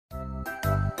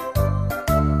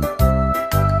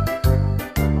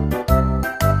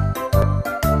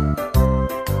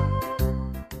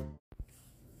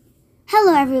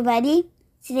everybody.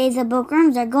 Today the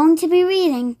Bookworms are going to be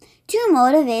reading 2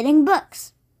 motivating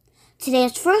books.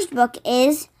 Today's first book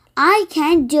is I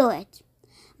Can Do It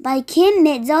by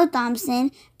Mitzo Thompson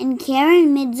and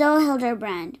Mitzo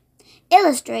Hilderbrand,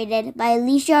 illustrated by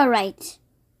Alicia Wright.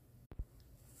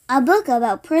 A book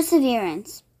about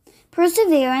perseverance.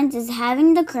 Perseverance is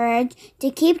having the courage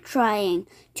to keep trying,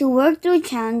 to work through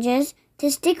challenges, to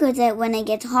stick with it when it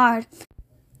gets hard,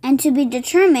 and to be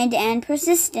determined and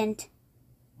persistent.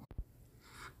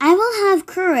 I will have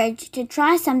courage to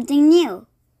try something new.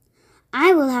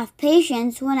 I will have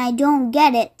patience when I don't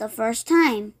get it the first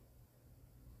time.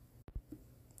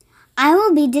 I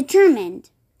will be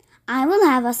determined. I will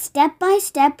have a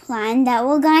step-by-step plan that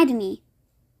will guide me.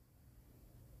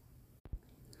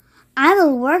 I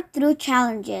will work through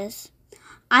challenges.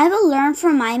 I will learn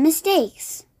from my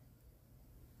mistakes.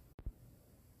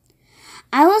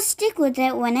 I will stick with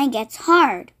it when it gets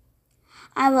hard.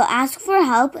 I will ask for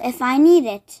help if I need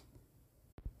it.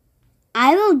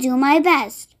 I will do my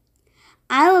best.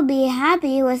 I will be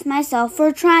happy with myself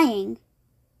for trying.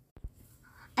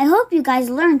 I hope you guys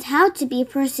learned how to be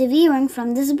persevering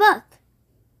from this book.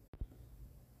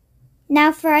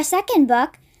 Now for our second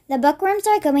book, the Bookworms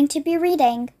are going to be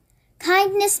reading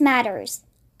Kindness Matters,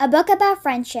 a book about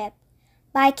friendship,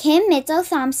 by Mitzo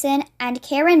Thompson and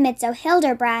Mitzo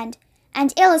Hilderbrand,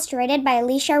 and illustrated by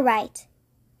Alicia Wright.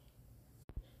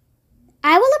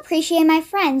 I will appreciate my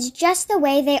friends just the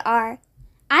way they are.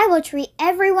 I will treat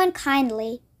everyone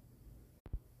kindly.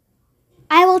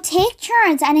 I will take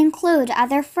turns and include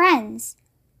other friends.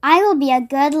 I will be a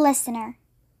good listener.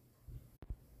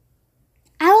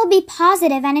 I will be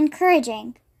positive and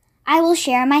encouraging. I will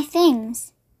share my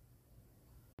things.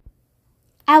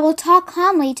 I will talk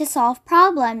calmly to solve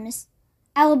problems.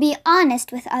 I will be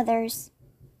honest with others.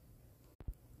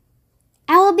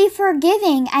 I will be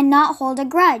forgiving and not hold a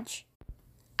grudge.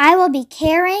 I will be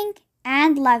caring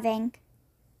and loving.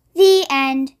 The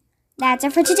end. That's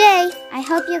it for today. I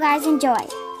hope you guys enjoy.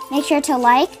 Make sure to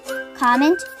like,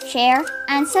 comment, share,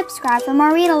 and subscribe for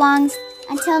more read-alongs.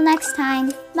 Until next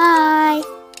time,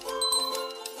 bye!